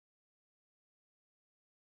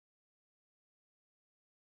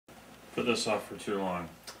Put this off for too long.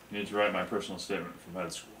 I need to write my personal statement for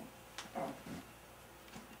med school.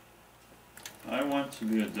 I want to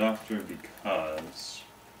be a doctor because...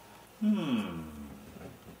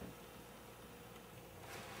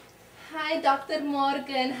 Hi, Dr.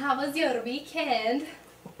 Morgan. How was your weekend?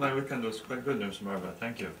 My weekend was quite good, Nurse Merve.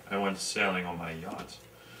 Thank you. I went sailing on my yacht.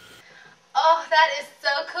 Oh, that is so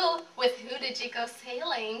cool. With who did you go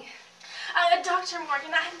sailing? Dr.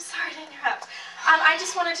 Morgan, I'm sorry to interrupt. I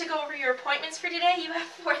just wanted to go over your appointments for today. You have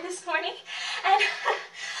 4 this morning. And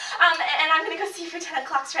I'm going to go see you for 10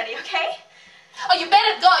 o'clock's ready, okay? Oh, you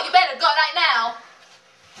better go. You better go right now.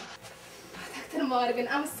 Dr. Morgan,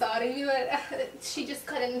 I'm sorry. She just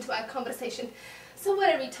cut into our conversation. So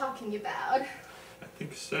what are we talking about? I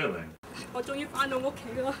think sailing. 我終於返到屋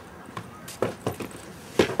企啦！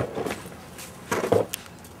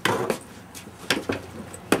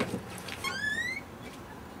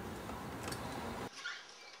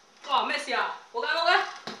哇，咩事啊？我間屋咧？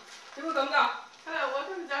點會咁㗎？ Hello,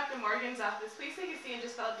 welcome to Dr. Morgan's office. Please take a seat and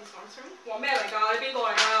just fill out these forms for me. 哇，咩嚟㗎？你邊個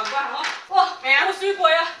嚟㗎？唔該行啦！哇，我書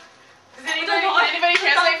櫃啊！ Can anybody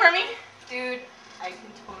translate for me? Dude, I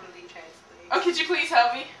can totally translate. Oh, could you please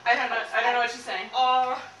help me? I don't know what she's saying.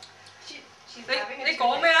 She's having a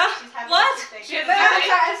What? She has a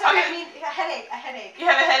headache. I'm sorry. I mean, a headache. You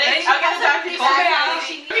have a headache? I'll get a doctor. Just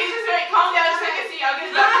wait, calm down. Just take a seat. I'll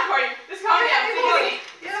get a doctor for you. Just calm down. Take a seat.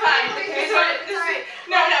 It's fine.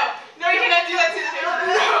 No, you cannot do that to the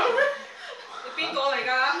patient. No. 你邊個嚟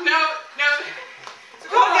㗎？ No.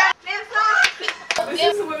 Calm down.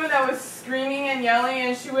 This is a woman that was screaming and yelling,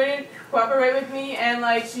 and she wouldn't cooperate with me, and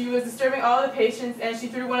like she was disturbing all the patients, and she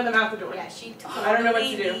threw one of them out the door. Yeah, she I don't know what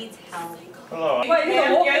to do. needs help. Hello. Wait,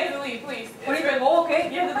 Ma'am, you you have to leave, please. What do you mean? Oh, okay.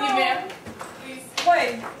 You have to leave, ma'am. Please.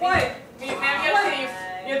 Wait. Ma'am, you have to leave.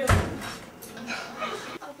 You have to leave.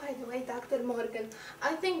 Oh, by the way, Dr. Morgan,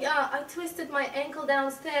 I think I twisted my ankle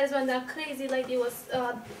downstairs when that crazy lady was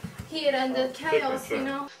here and the chaos, you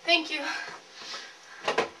know. Thank you.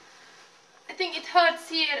 I think it hurts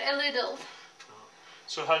here a little.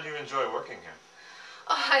 So how do you enjoy working here?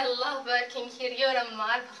 Oh, I love working here. You're a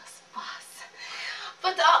marvelous boss.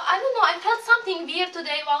 But I don't know, I felt something weird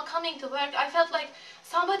today while coming to work. I felt like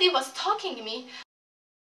somebody was talking to me.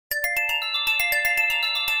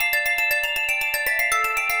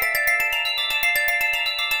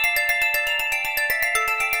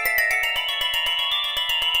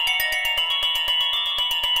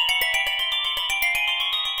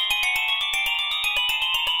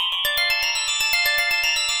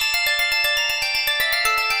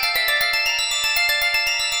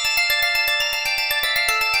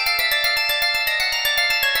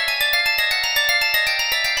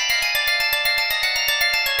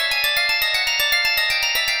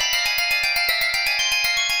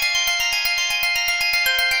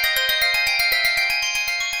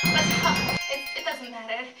 It doesn't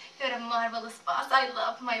matter. You're a marvelous boss. I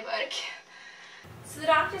love my work. So the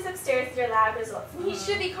doctor's upstairs with your lab results, and he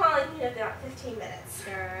should be calling you in about 15 minutes.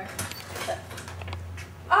 Sure.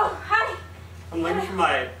 Oh, hi. I'm looking for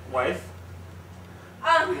my wife,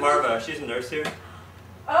 Marva. She's a nurse here.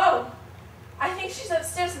 Oh, I think she's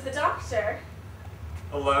upstairs with the doctor.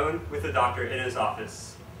 Alone with the doctor in his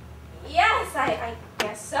office. Yes, I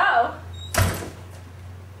guess so.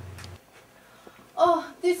 Oh,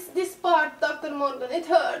 this part, Dr. Morgan, it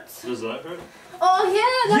hurts. Does that hurt? Oh,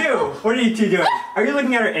 yeah. You! What are you two doing? Are you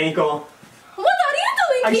looking at her ankle? What are you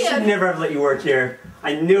I doing here? should never have let you work here.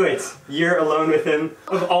 I knew it. You're alone with him.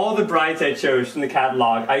 Of all the brides I chose from the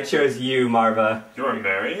catalog, I chose you, Marva. You're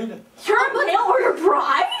married? You're a male or a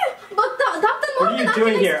bride? But Dr. Morgan, What are you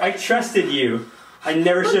doing here? I trusted you. I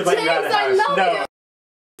never should have let you out of the house. I love No. you.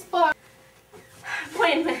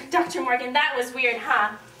 Wait a minute, Dr. Morgan, that was weird,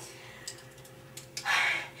 huh?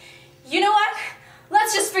 You know what?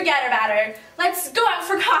 Let's just forget about her. Let's go out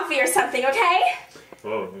for coffee or something, okay?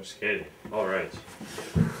 Whoa, no skating. All right.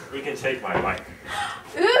 We can take my mic.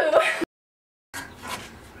 Ooh.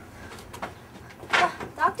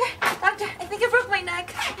 Doctor, I think I broke my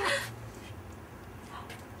neck.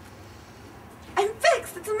 I'm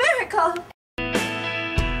fixed. It's a miracle.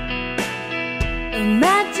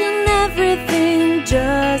 Imagine everything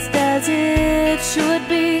just as it should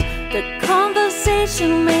be. The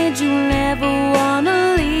conversation made you never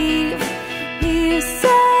wanna leave. You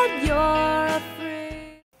said you're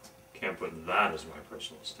afraid. Can't put that as my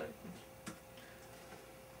personal statement.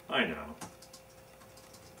 I know.